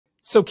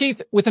So,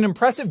 Keith, with an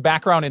impressive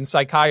background in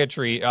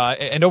psychiatry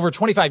and over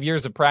 25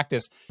 years of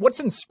practice, what's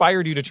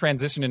inspired you to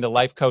transition into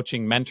life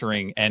coaching,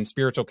 mentoring, and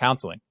spiritual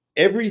counseling?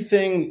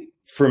 Everything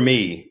for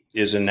me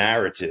is a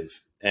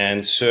narrative.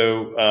 And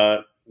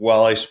so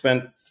while I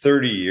spent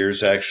 30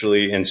 years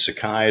actually in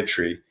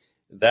psychiatry,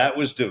 that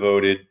was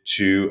devoted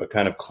to a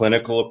kind of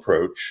clinical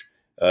approach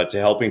to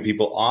helping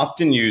people,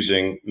 often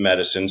using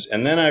medicines.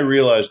 And then I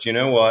realized, you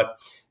know what?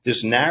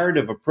 This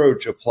narrative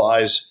approach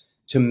applies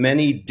to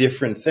many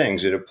different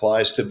things. It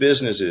applies to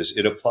businesses.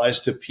 It applies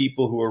to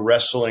people who are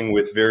wrestling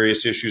with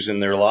various issues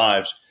in their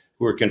lives,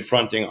 who are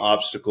confronting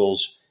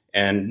obstacles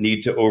and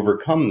need to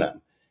overcome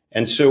them.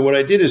 And so what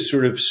I did is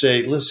sort of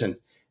say, listen,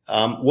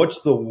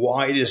 what's the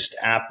widest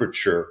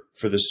aperture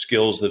for the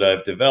skills that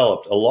I've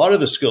developed? A lot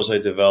of the skills I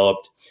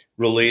developed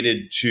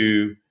related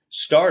to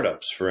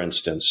startups, for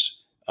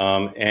instance.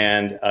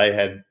 And I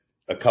had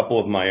a couple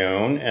of my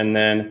own, and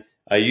then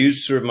I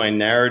used sort of my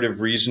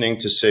narrative reasoning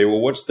to say,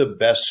 well, what's the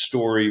best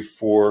story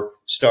for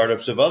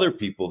startups of other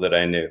people that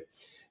I knew?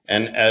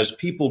 And as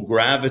people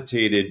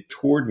gravitated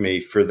toward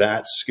me for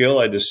that skill,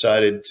 I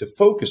decided to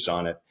focus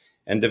on it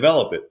and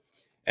develop it.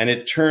 And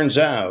it turns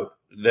out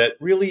that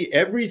really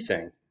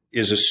everything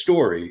is a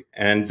story,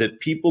 and that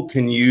people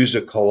can use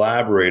a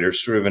collaborator,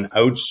 sort of an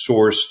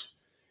outsourced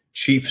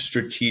chief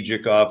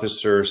strategic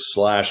officer /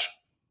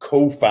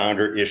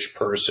 co-founder-ish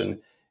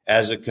person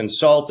as a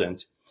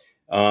consultant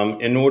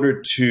in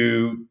order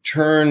to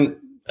turn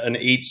an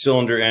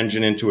 8-cylinder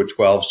engine into a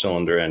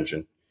 12-cylinder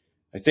engine.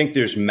 I think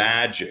there's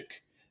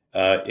magic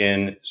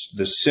in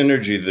the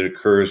synergy that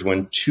occurs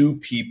when two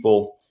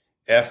people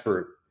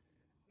effort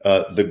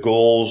the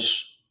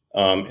goals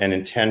and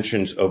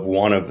intentions of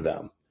one of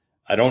them.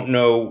 I don't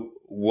know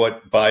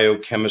what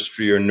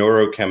biochemistry or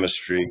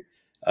neurochemistry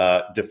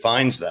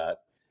defines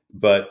that,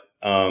 but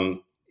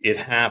it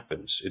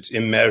happens. It's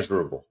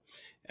immeasurable.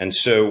 And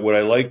so what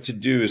I like to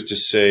do is to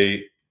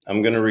say,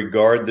 I'm going to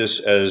regard this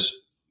as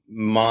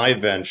my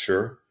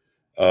venture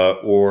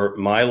or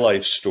my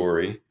life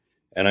story,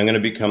 and I'm going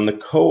to become the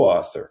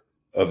co-author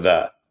of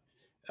that.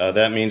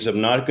 That means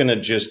I'm not going to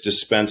just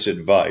dispense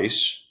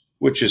advice,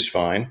 which is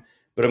fine,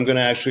 but I'm going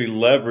to actually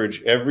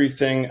leverage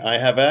everything I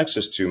have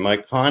access to, my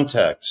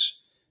contacts,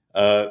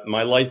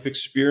 my life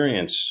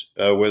experience,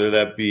 whether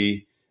that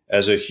be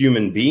as a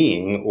human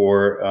being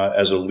or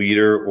as a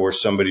leader or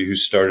somebody who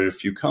started a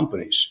few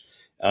companies.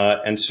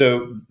 And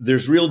so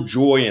there's real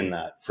joy in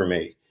that for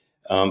me,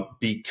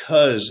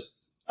 because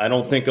I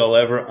don't think I'll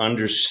ever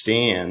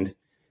understand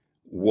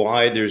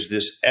why there's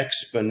this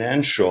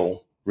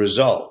exponential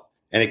result.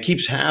 And it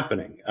keeps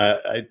happening.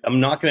 I'm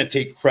not going to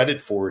take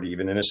credit for it,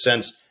 even in a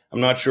sense.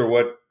 I'm not sure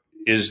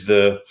what's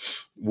the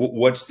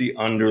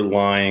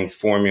underlying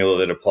formula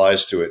that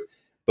applies to it,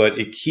 but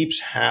it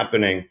keeps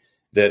happening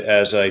that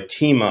as I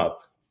team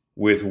up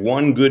with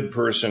one good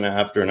person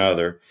after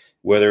another,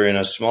 whether in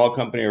a small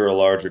company or a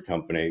larger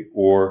company,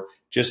 or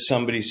just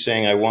somebody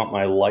saying, I want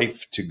my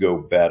life to go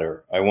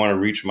better, I want to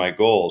reach my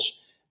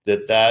goals,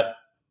 that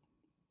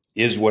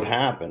is what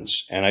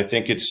happens. And I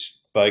think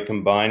it's by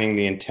combining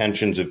the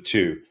intentions of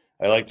two.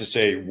 I like to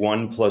say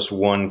 1 +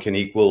 1 can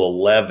equal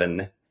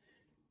 11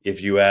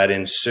 if you add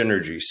in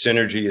synergy.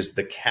 Synergy is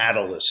the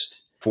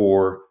catalyst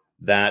for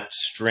that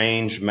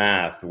strange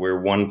math where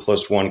 1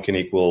 + 1 can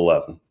equal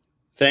 11.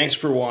 Thanks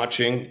for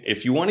watching.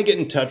 If you want to get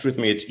in touch with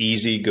me, it's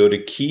easy. Go to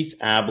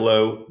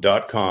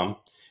keithablow.com,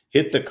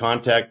 hit the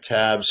contact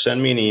tab,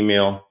 send me an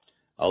email.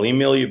 I'll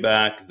email you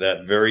back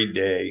that very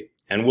day,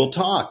 and we'll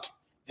talk,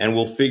 and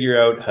we'll figure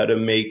out how to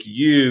make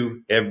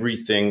you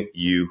everything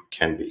you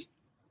can be.